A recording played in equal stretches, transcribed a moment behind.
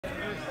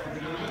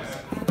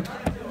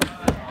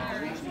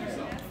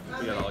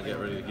good. I'll get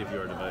ready to give you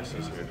our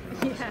devices here.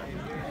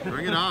 Yeah.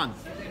 Bring it on.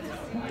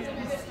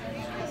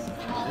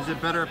 Is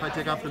it better if I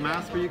take off the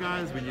mask for you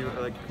guys? Would you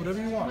like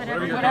Whatever you want.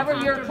 Whatever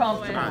you're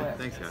comfortable All right, with.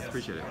 thanks guys,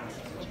 appreciate it.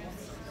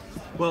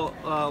 Well,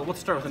 let's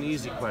start with an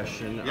easy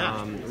question.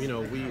 Yeah. You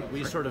know,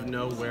 we sort of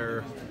know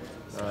where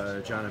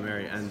John and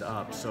Mary end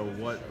up. So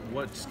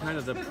what's kind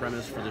of the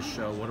premise for the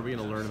show? What are we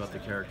going to learn about the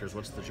characters?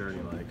 What's the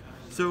journey like?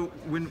 So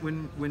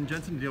when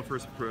Jensen and Neil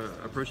first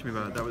approached me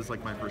about it, that was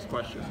like my first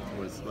question.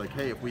 Was like,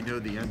 hey, if we know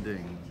the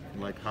ending,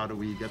 like how do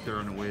we get there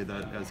in a way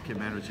that, as Kim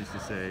Manners used to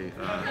say,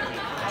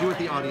 do what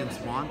the audience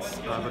wants,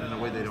 but in a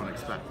way they don't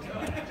expect.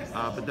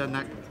 But then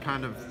that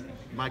kind of,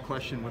 my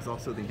question was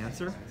also the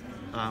answer.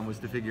 Was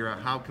to figure out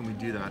how can we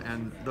do that.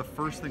 And the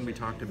first thing we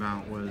talked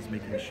about was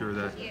making sure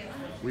that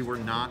we were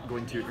not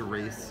going to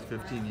erase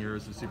 15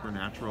 years of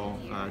Supernatural.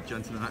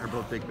 Jensen and I are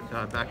both big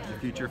Back to the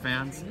Future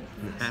fans,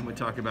 and we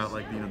talk about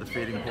like the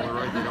fading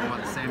Polaroid. They don't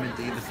want Sam and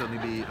Dean to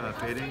suddenly be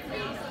fading.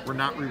 We're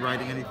not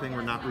rewriting anything.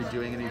 We're not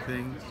redoing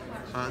anything.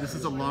 This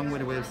is a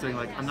long-winded way of saying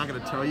like I'm not going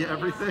to tell you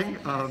everything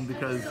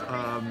because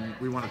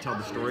we want to tell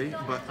the story.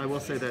 But I will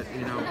say that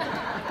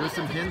there's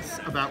some hints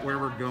about where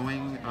we're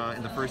going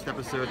in the first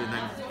episode, and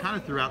then kind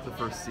of throughout the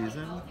first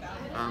season.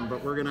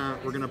 But we're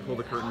gonna pull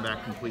the curtain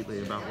back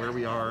completely about where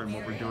we are and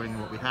what we're doing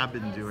and what we have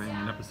been doing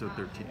in episode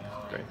 13.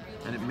 Great.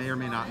 And it may or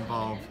may not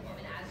involve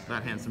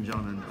that handsome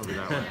gentleman over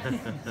that way.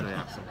 So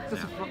yeah.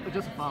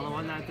 Just a follow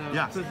on that though.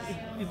 Yeah. So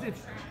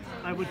it's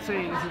I would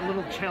say it's a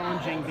little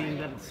challenging being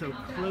that it's so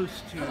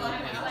close to the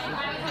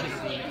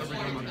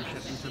original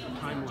mothership into the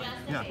timeline.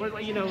 Yeah. Where,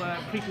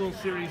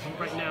 prequel series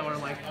right now are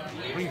like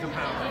Rings of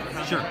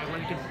Power. Sure. Where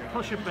you can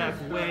push it back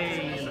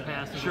way in the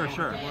past. And Sure, don't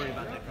sure. have to worry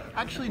about that.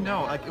 Actually,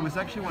 no. Like it was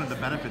actually one of the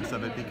benefits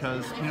of it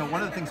because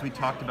one of the things we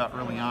talked about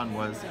early on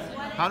was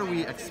how do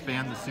we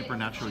expand the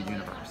supernatural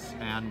universe,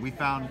 and we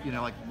found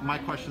like my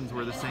questions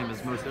were the same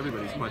as most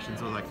everybody's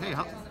questions. I was like, hey,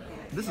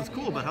 this is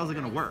cool, but how's it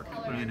going to work?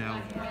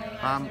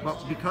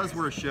 But because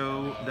we're a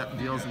show that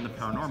deals in the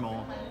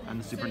paranormal and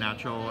the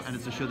supernatural, and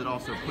it's a show that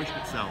also pushed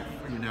itself,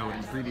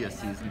 in previous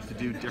seasons to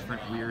do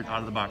different, weird,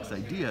 out-of-the-box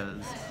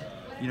ideas.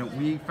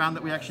 We found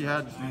that we actually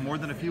had more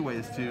than a few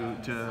ways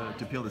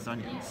to peel this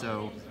onion.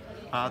 So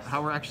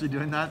how we're actually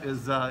doing that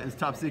is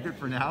top secret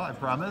for now, I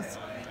promise.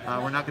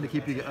 We're not going to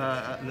keep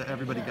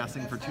everybody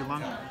guessing for too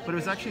long. But it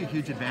was actually a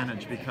huge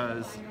advantage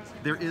because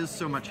there is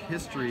so much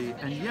history,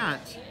 and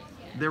yet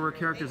there were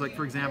characters like,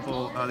 for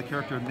example, the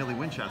character of Millie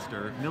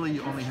Winchester. Millie,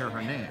 you only hear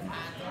her name,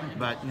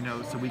 but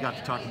so we got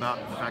to talk about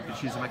the fact that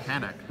she's a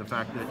mechanic, the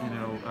fact that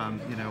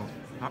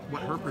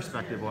what her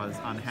perspective was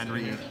on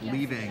Henry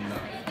leaving.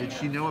 Did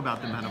she know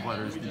about the Men of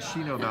Letters? Did she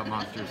know about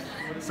monsters?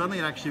 Suddenly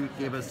it actually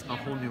gave us a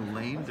whole new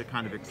lane to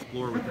kind of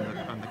explore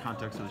within the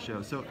context of the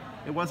show. So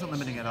it wasn't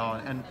limiting at all.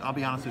 And I'll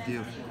be honest with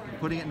you,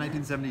 putting it in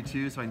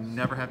 1972 so I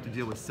never have to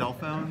deal with cell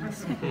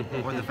phones,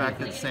 or the fact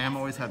that Sam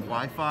always had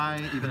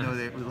Wi-Fi, even though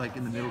they were like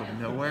in the middle of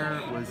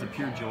nowhere, was a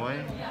pure joy.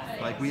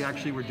 Like we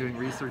actually were doing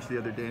research the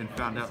other day and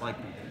found out like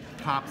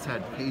cops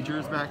had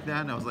pagers back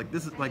then. I was like,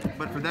 this is like,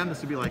 but for them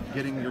this would be like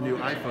getting your new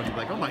iPhone. You'd be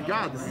like, oh my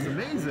God, this is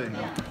amazing.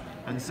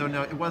 And so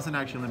no, it wasn't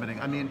actually limiting.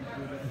 I mean,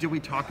 did we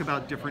talk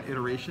about different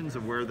iterations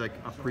of where like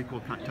a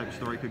prequel type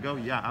story could go?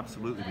 Yeah,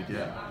 absolutely we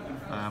did.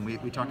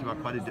 We talked about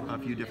quite a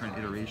few different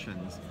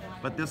iterations,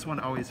 but this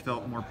one always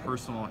felt more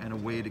personal and a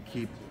way to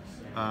keep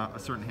a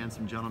certain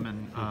handsome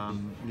gentleman,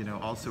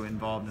 also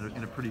involved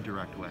in a pretty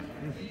direct way.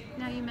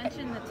 Now you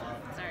mentioned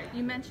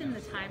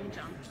the time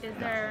jump. Is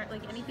there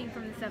like anything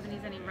from the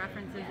 70s, any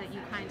references that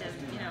you kind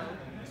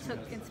of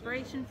took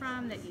inspiration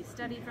from, that you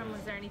studied from?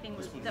 Was there anything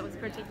that was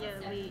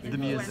particularly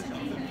influential?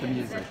 The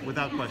music,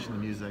 without question, the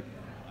music.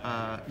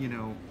 I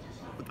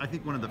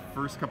think one of the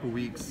first couple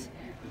weeks,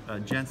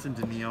 Jensen,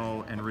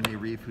 Daniil, and Renee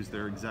Reef, who's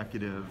their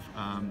executive,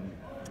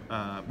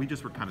 we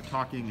just were kind of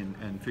talking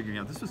and figuring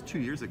out. This was 2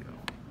 years ago.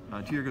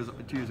 2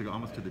 years ago,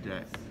 almost to the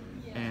day.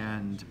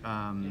 And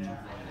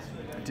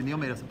Daniil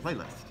made us a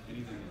playlist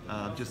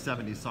of just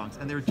 70s songs.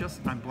 And they're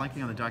just, I'm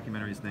blanking on the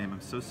documentary's name,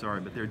 I'm so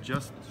sorry, but they're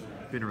just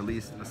been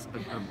released,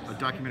 a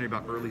documentary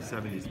about early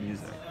 70s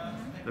music.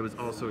 That was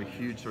also a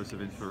huge source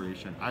of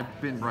inspiration.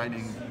 I've been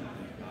writing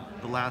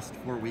the last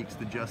 4 weeks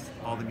to just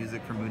all the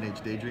music from Moon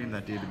Age Daydream,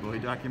 that David Bowie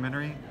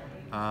documentary.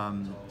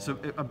 So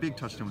a big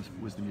touchstone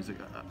was the music.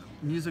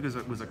 Music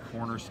was a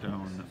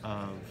cornerstone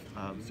of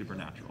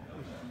Supernatural.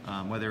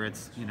 Whether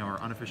it's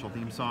our unofficial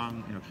theme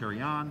song,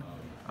 Carry On,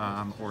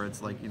 or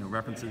it's like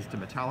references to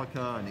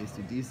Metallica and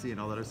AC/DC and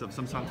all that other stuff.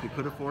 Some songs we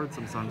could afford,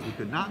 some songs we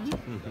could not.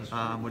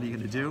 What are you going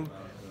to do?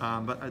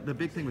 But the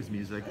big thing was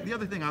music. The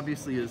other thing,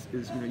 obviously, is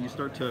you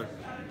start to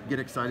get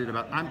excited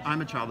about. I'm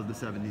a child of the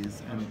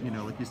 '70s,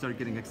 and like you started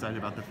getting excited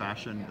about the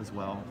fashion as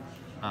well.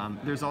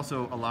 There's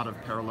also a lot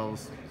of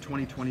parallels.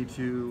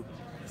 2022,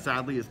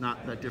 sadly, is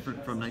not that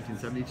different from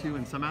 1972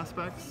 in some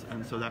aspects,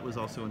 and so that was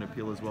also an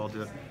appeal as well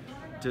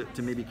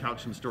to maybe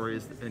couch some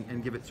stories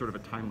and give it sort of a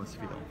timeless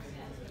feel.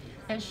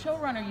 As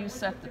showrunner, you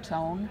set the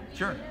tone.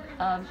 Sure.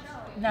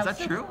 Now, Is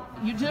that true?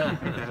 You do.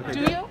 Okay, Do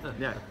good. you?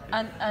 Yeah.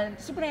 And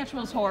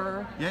Supernatural is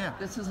horror. Yeah.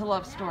 This is a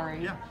love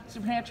story. Yeah.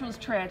 Supernatural is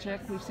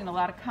tragic. We've seen a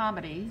lot of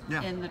comedy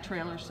Yeah. in the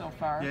trailer so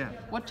far. Yeah.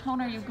 What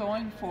tone are you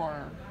going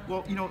for?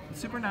 Well,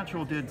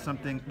 Supernatural did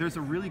something. There's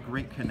a really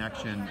great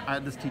connection. I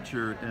had this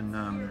teacher in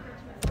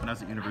when I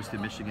was at University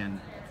of Michigan,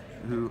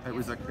 who it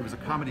was a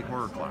comedy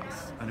horror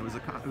class, and it was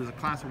a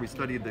class where we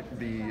studied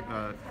the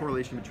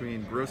correlation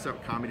between gross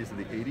out comedies of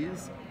the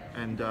 '80s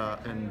and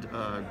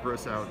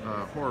gross out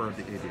horror of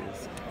the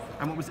 '80s.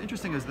 And what was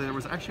interesting is there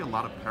was actually a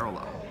lot of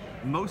parallel.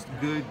 Most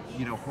good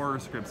horror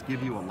scripts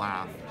give you a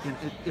laugh.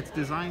 It's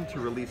designed to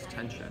release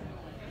tension,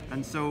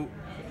 and so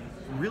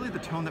really the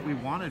tone that we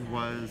wanted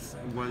was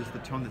the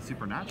tone that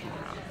Supernatural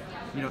had.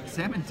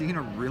 Sam and Dean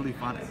are really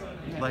funny.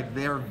 Like,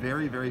 they are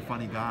very, very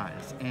funny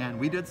guys, and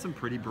we did some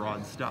pretty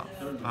broad stuff.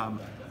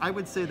 I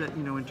would say that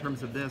in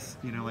terms of this,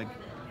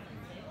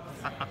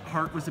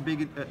 heart was a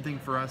big thing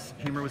for us,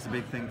 humor was a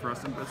big thing for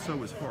us, but so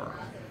was horror.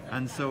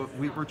 And so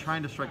we were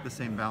trying to strike the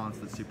same balance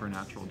that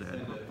Supernatural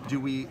did.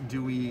 Do we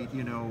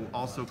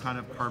also kind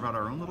of carve out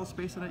our own little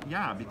space in it?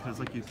 Yeah, because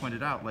like you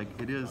pointed out, like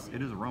it is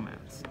a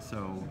romance.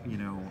 So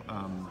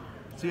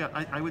so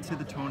yeah, I would say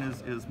the tone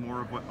is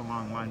more of what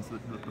along lines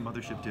that the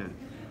Mothership did.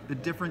 The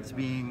difference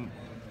being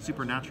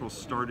Supernatural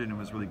started and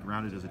was really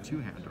grounded as a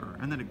two-hander,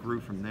 and then it grew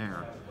from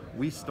there.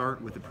 We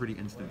start with a pretty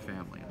instant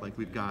family. Like,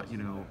 we've got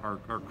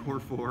our core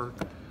four,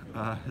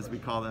 as we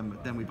call them.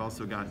 Then we've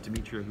also got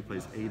Demetria, who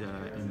plays Ada,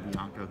 and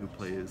Bianca, who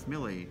plays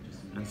Millie.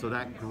 And so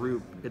that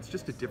group, it's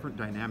just a different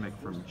dynamic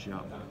from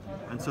jump.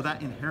 And so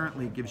that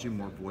inherently gives you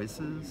more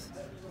voices.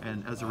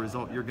 And as a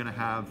result, you're going to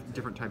have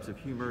different types of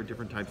humor,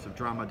 different types of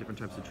drama, different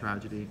types of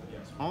tragedy.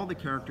 All the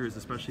characters,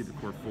 especially the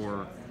core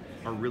four,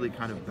 are really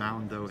kind of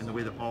bound, though, in the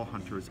way that all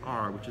hunters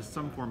are, which is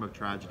some form of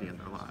tragedy in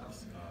their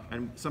lives.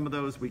 And some of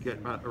those we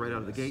get right out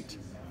of the gate,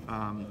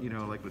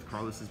 like with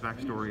Carlos's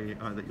backstory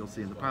that you'll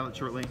see in the pilot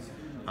shortly.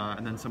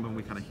 And then some of them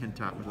we kind of hint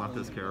at with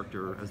Latha's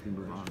character as we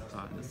move on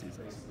in the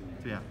season.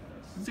 So yeah,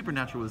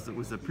 Supernatural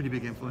was a pretty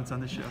big influence on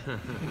the show.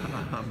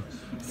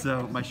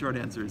 So my short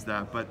answer is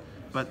that,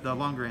 but the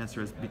longer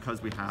answer is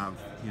because we have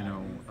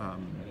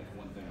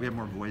we have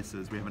more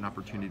voices, we have an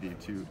opportunity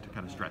to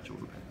kind of stretch a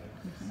little bit.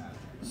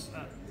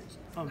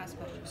 Last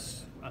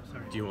question.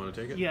 Sorry. Do you want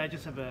to take it? Yeah, I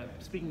just have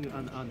speaking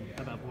on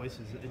about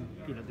voices, and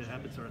there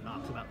have been sort of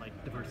knocks about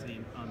like diversity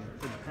in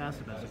the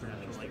past about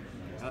Supernatural. Like,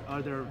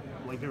 are there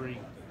like very,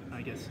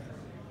 I guess,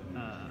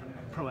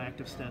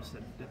 proactive steps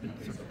that have been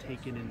sort of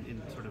taken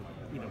in sort of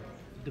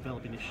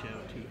developing a show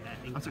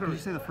to I'm sorry, could you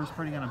say the first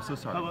part again? I'm so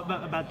sorry.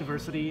 About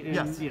diversity in,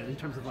 yes. in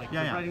terms of like the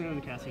writing and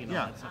the casting and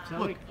all that stuff. So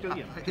Look,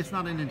 it's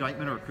not an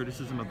indictment or a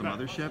criticism of the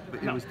Mothership,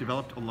 but it was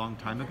developed a long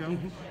time ago,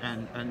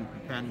 and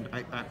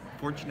I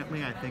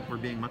fortunately I think we're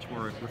being much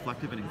more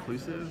reflective and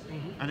inclusive,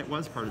 and it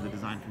was part of the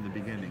design from the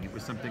beginning. It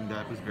was something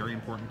that was very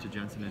important to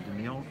Jensen and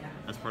Daniil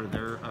as part of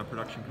their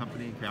production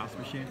company, Chaos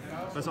Machine,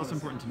 but it's also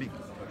important to me.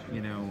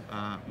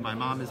 My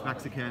mom is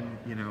Mexican.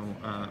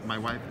 My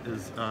wife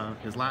is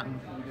Latin.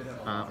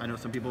 I know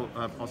some people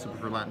also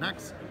prefer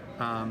Latinx,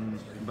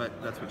 but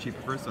that's what she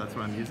prefers, so that's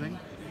what I'm using.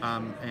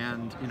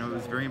 And it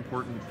was very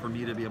important for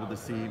me to be able to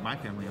see my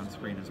family on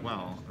screen as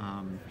well.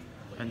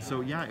 And so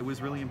yeah, it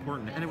was really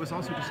important, and it was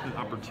also just an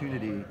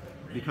opportunity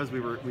because we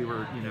were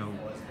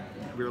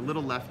a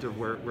little left of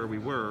where we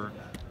were,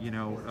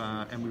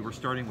 and we were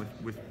starting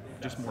with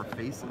just more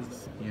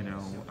faces.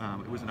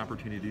 It was an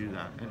opportunity to do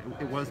that, and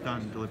it was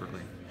done deliberately.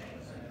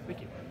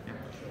 Thank you. Yeah.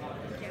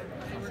 Thank you.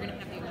 We're going to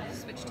have you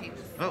switch tables.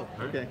 Oh,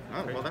 okay.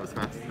 Oh, well, that was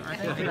fast. All right.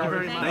 Thank you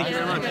very much. Thank you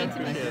very much.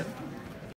 Appreciate it.